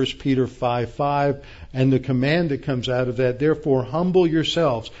in 1 Peter 5:5, and the command that comes out of that, therefore humble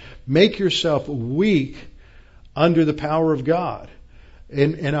yourselves, make yourself weak under the power of God.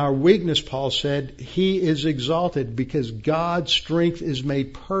 In our weakness, Paul said, He is exalted because God's strength is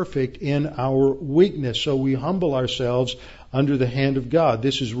made perfect in our weakness. So we humble ourselves under the hand of God.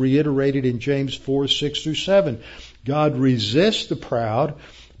 This is reiterated in James 4:6-7. God resists the proud,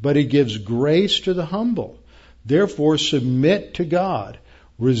 but He gives grace to the humble. Therefore submit to God.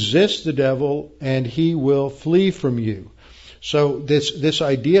 Resist the devil, and he will flee from you. So this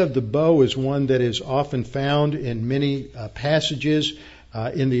idea of the bow is one that is often found in many passages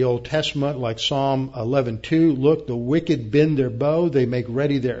in the Old Testament, like Psalm 11:2. Look, the wicked bend their bow, they make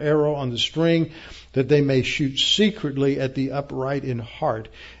ready their arrow on the string, that they may shoot secretly at the upright in heart.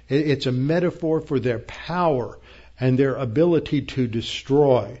 It's a metaphor for their power and their ability to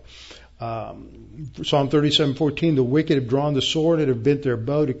destroy. Psalm 37:14, the wicked have drawn the sword and have bent their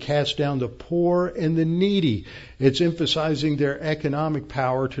bow to cast down the poor and the needy. It's emphasizing their economic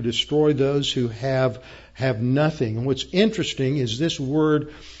power to destroy those who have nothing. And what's interesting is this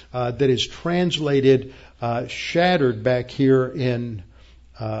word that is translated shattered back here in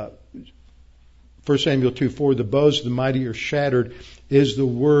 1 Samuel 2:4, the bows of the mighty are shattered, is the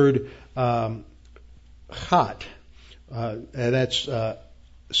word chat. And that's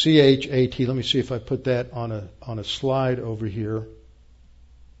C-H-A-T. Let me see if I put that on a slide over here.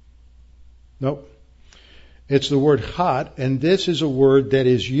 Nope. It's the word chat, and this is a word that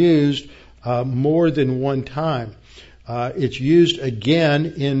is used more than one time. It's used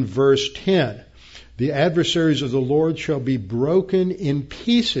again in verse 10. The adversaries of the Lord shall be broken in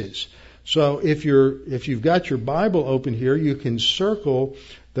pieces. So if you've got your Bible open here, you can circle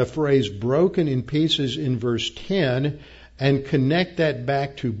the phrase broken in pieces in verse 10 and connect that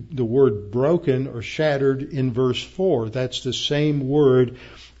back to the word broken or shattered in verse 4. That's the same word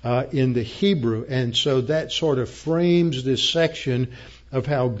in the Hebrew. And so that sort of frames this section of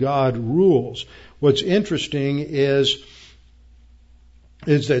how God rules. What's interesting is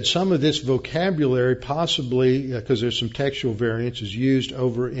that some of this vocabulary possibly, because there's some textual variance, is used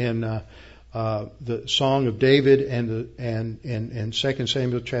over in the Song of David and 2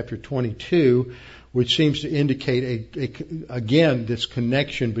 Samuel chapter 22, which seems to indicate again this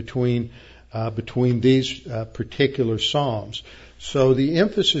connection between these particular psalms. So the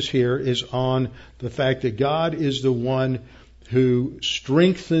emphasis here is on the fact that God is the one who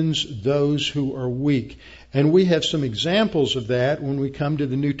strengthens those who are weak. And we have some examples of that when we come to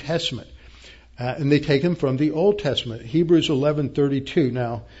the New Testament. And they take them from the Old Testament. Hebrews 11:32.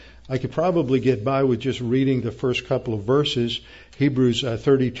 Now, I could probably get by with just reading the first couple of verses, Hebrews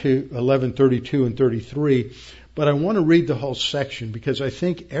 11:32 and 33. But I want to read the whole section because I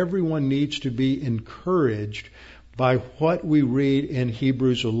think everyone needs to be encouraged by what we read in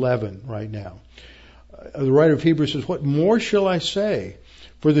Hebrews 11 right now. The writer of Hebrews says, "What more shall I say?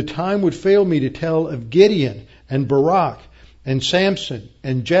 For the time would fail me to tell of Gideon and Barak and Samson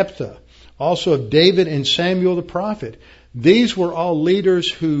and Jephthah, also of David and Samuel the prophet. These were all leaders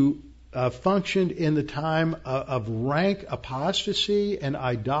who functioned in the time of rank apostasy and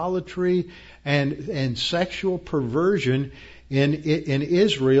idolatry and sexual perversion in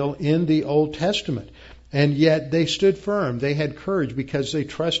Israel in the Old Testament. And yet they stood firm. They had courage because they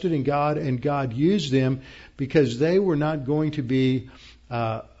trusted in God, and God used them because they were not going to be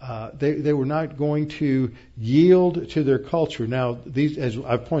they were not going to yield to their culture. Now, these, as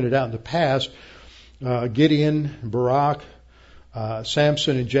I've pointed out in the past, Gideon, Barak,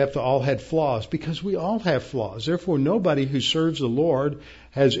 Samson, and Jephthah all had flaws because we all have flaws. Therefore, nobody who serves the Lord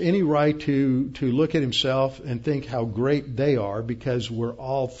has any right to look at himself and think how great they are because we're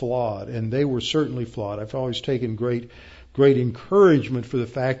all flawed, and they were certainly flawed. I've always taken great great encouragement for the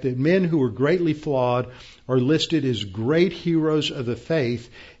fact that men who were greatly flawed are listed as great heroes of the faith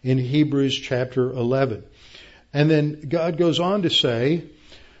in Hebrews chapter 11. And then God goes on to say,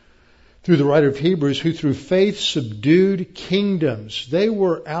 through the writer of Hebrews, who through faith subdued kingdoms. They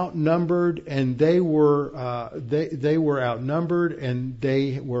were outnumbered, and they were outnumbered, and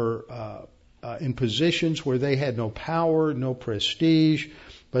they were in positions where they had no power, no prestige.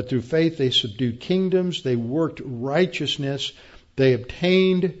 But through faith they subdued kingdoms. They worked righteousness. They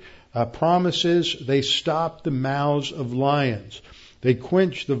obtained promises. They stopped the mouths of lions. They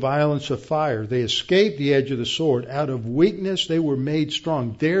quenched the violence of fire. They escaped the edge of the sword. Out of weakness they were made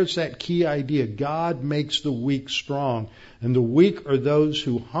strong. There's that key idea. God makes the weak strong. And the weak are those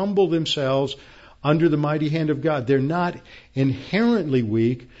who humble themselves under the mighty hand of God. They're not inherently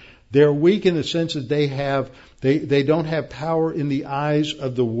weak. They're weak in the sense that they don't have power in the eyes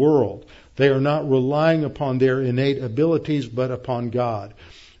of the world. They are not relying upon their innate abilities, but upon God.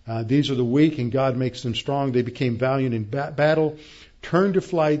 These are the weak, and God makes them strong. They became valiant in battle. Turned to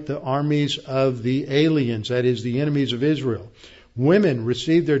flight the armies of the aliens, that is, the enemies of Israel. Women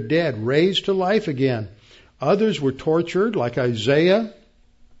received their dead, raised to life again. Others were tortured, like Isaiah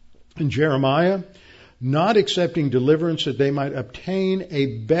and Jeremiah, not accepting deliverance that they might obtain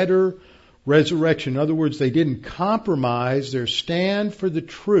a better resurrection. In other words, they didn't compromise their stand for the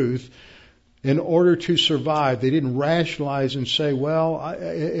truth in order to survive. They didn't rationalize and say, well,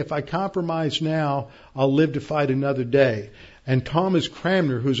 if I compromise now, I'll live to fight another day. And Thomas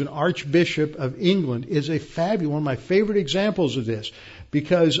Cranmer, who's an Archbishop of England, is a fabulous, one of my favorite examples of this,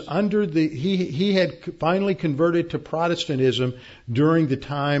 because he had finally converted to Protestantism during the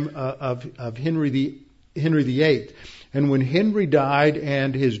time of Henry VIII. And when Henry died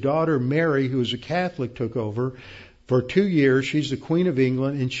and his daughter Mary, who was a Catholic, took over, for 2 years, she's the Queen of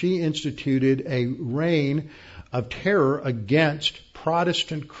England, and she instituted a reign of terror against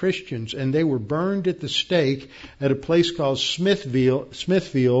Protestant Christians, and they were burned at the stake at a place called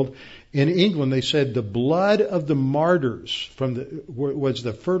Smithfield in England. They said the blood of the martyrs was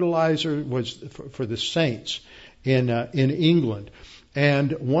the fertilizer for the saints in England.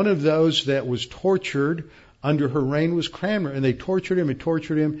 And one of those that was tortured under her reign was Cranmer, and they tortured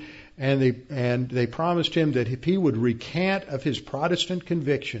him, and they promised him that if he would recant of his Protestant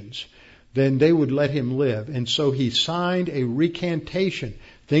convictions, then they would let him live. And so he signed a recantation,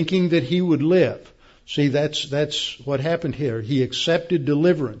 thinking that he would live. See, that's what happened here. He accepted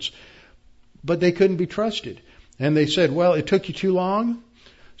deliverance, but they couldn't be trusted. And they said, well, it took you too long,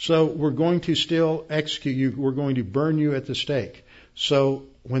 so we're going to still execute you. We're going to burn you at the stake. So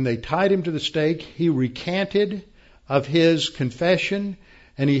when they tied him to the stake, he recanted of his confession,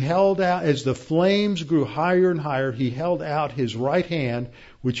 and he held out, as the flames grew higher and higher, he held out his right hand,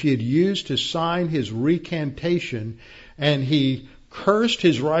 which he had used to sign his recantation, and he cursed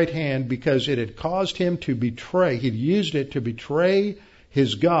his right hand because it had caused him to betray. He'd used it to betray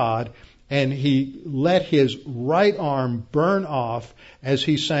his God, and he let his right arm burn off as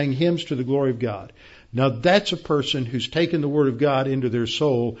he sang hymns to the glory of God. Now that's a person who's taken the Word of God into their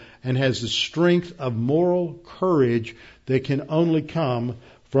soul and has the strength of moral courage that can only come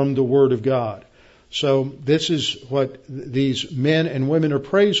from the Word of God. So this is what these men and women are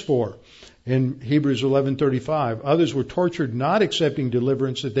praised for. In Hebrews 11:35, others were tortured not accepting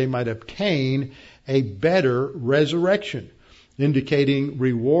deliverance that they might obtain a better resurrection, indicating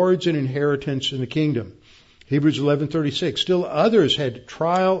rewards and inheritance in the kingdom. Hebrews 11:36, still others had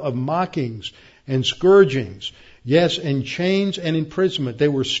trial of mockings and scourgings, yes, and chains and imprisonment. They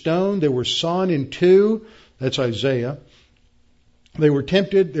were stoned, they were sawn in two, that's Isaiah. They were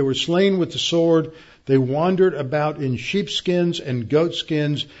tempted, they were slain with the sword, they wandered about in sheepskins and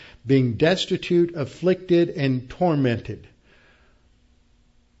goatskins, being destitute, afflicted, and tormented.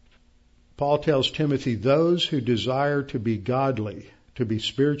 Paul tells Timothy, those who desire to be godly, to be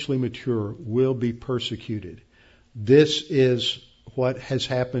spiritually mature, will be persecuted. This is what has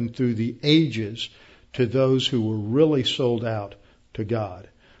happened through the ages to those who were really sold out to God.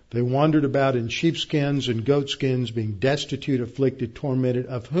 They wandered about in sheepskins and goatskins, being destitute, afflicted, tormented,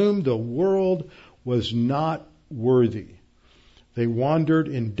 of whom the world was not worthy. They wandered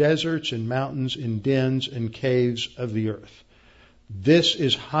in deserts and mountains, in dens and caves of the earth. This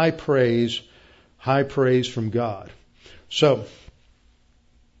is high praise from God. So,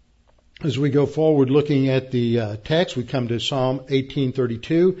 as we go forward looking at the text, we come to Psalm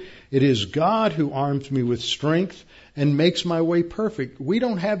 18:32. It is God who arms me with strength and makes my way perfect. We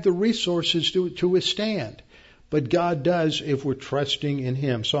don't have the resources to withstand, but God does if we're trusting in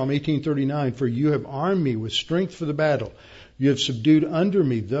Him. Psalm 18:39, for you have armed me with strength for the battle. You have subdued under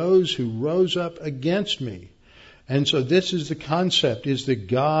me those who rose up against me. And so this is the concept, is that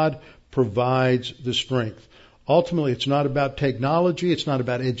God provides the strength. Ultimately, it's not about technology. It's not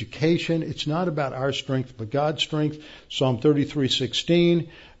about education. It's not about our strength, but God's strength. Psalm 33:16.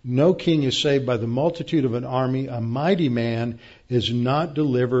 No king is saved by the multitude of an army. A mighty man is not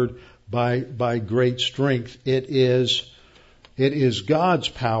delivered by great strength. It is God's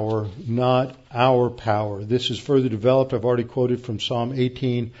power, not our power. This is further developed. I've already quoted from Psalm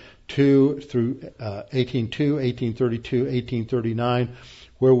 18:2 through 18:2, 18:32, 18:39,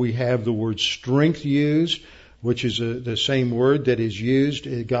 where we have the word strength used, which is the same word that is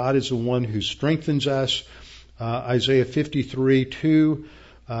used. God is the one who strengthens us. Isaiah 53:2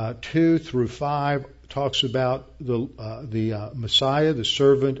 through 5 talks about the Messiah, the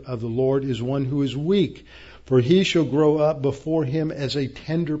servant of the Lord, is one who is weak. For he shall grow up before him as a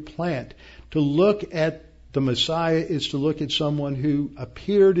tender plant. To look at the Messiah is to look at someone who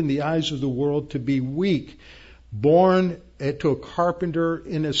appeared in the eyes of the world to be weak, born to a carpenter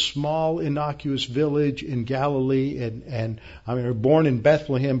in a small innocuous village in Galilee, born in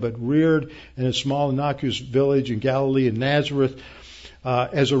Bethlehem, but reared in a small innocuous village in Galilee and Nazareth.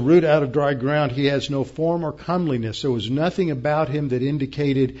 As a root out of dry ground, he has no form or comeliness. There was nothing about him that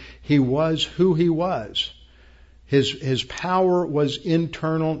indicated he was who he was. His power was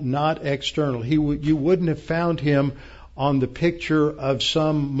internal, not external. You wouldn't have found him on the picture of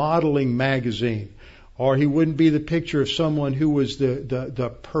some modeling magazine, or he wouldn't be the picture of someone who was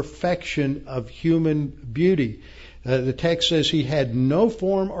the perfection of human beauty. The text says he had no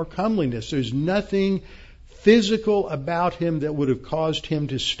form or comeliness. There's nothing physical about him that would have caused him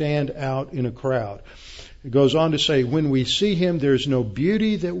to stand out in a crowd. It goes on to say, when we see him, there's no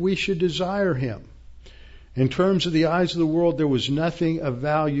beauty that we should desire him. In terms of the eyes of the world, there was nothing of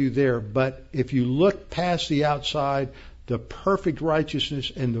value there. But if you look past the outside, the perfect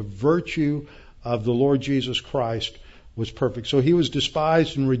righteousness and the virtue of the Lord Jesus Christ was perfect. So he was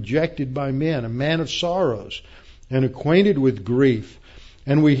despised and rejected by men, a man of sorrows and acquainted with grief.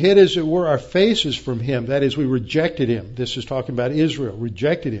 And we hid, as it were, our faces from him. That is, we rejected him. This is talking about Israel,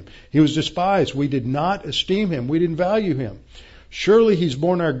 rejected him. He was despised. We did not esteem him. We didn't value him. Surely he's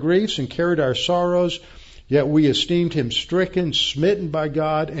borne our griefs and carried our sorrows. Yet we esteemed him stricken, smitten by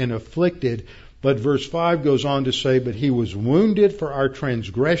God, and afflicted. But verse 5 goes on to say, but he was wounded for our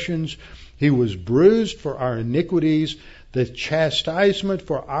transgressions. He was bruised for our iniquities. The chastisement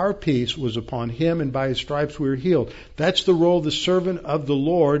for our peace was upon him, and by his stripes we were healed. That's the role of the servant of the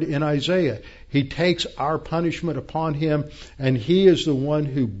Lord in Isaiah. He takes our punishment upon him, and he is the one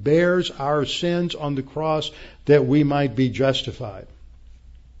who bears our sins on the cross that we might be justified.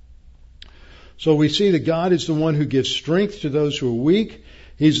 So we see that God is the one who gives strength to those who are weak.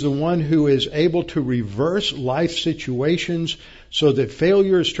 He's the one who is able to reverse life situations so that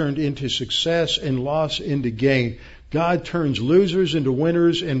failure is turned into success and loss into gain. God turns losers into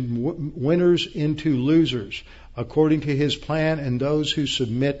winners and winners into losers according to his plan and those who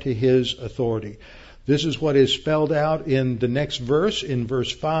submit to his authority. This is what is spelled out in the next verse, in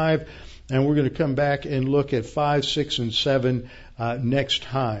verse 5, and we're going to come back and look at 5, 6, and 7 next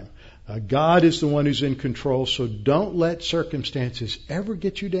time. God is the one who's in control, so don't let circumstances ever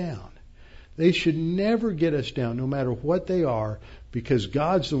get you down. They should never get us down, no matter what they are, because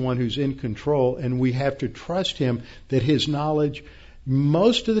God's the one who's in control, and we have to trust him that his knowledge,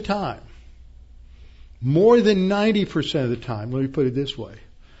 most of the time, more than 90% of the time, let me put it this way,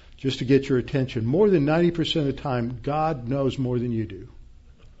 just to get your attention, more than 90% of the time, God knows more than you do.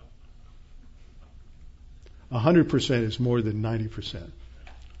 100% is more than 90%.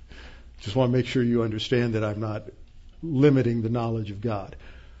 Just want to make sure you understand that I'm not limiting the knowledge of God.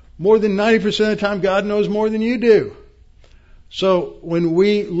 More than 90% of the time, God knows more than you do. So when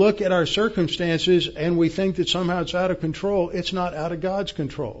we look at our circumstances and we think that somehow it's out of control, it's not out of God's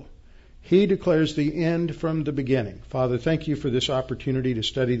control. He declares the end from the beginning. Father, thank you for this opportunity to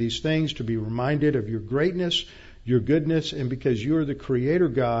study these things, to be reminded of your greatness, your goodness, and because you are the Creator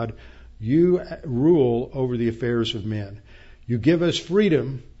God, you rule over the affairs of men. You give us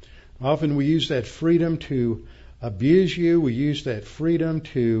freedom. Often we use that freedom to abuse you. We use that freedom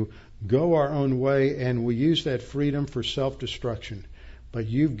to go our own way, and we use that freedom for self-destruction. But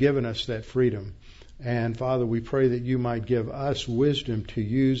you've given us that freedom. And Father, we pray that you might give us wisdom to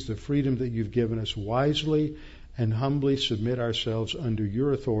use the freedom that you've given us wisely and humbly submit ourselves under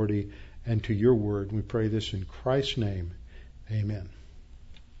your authority and to your word. We pray this in Christ's name. Amen.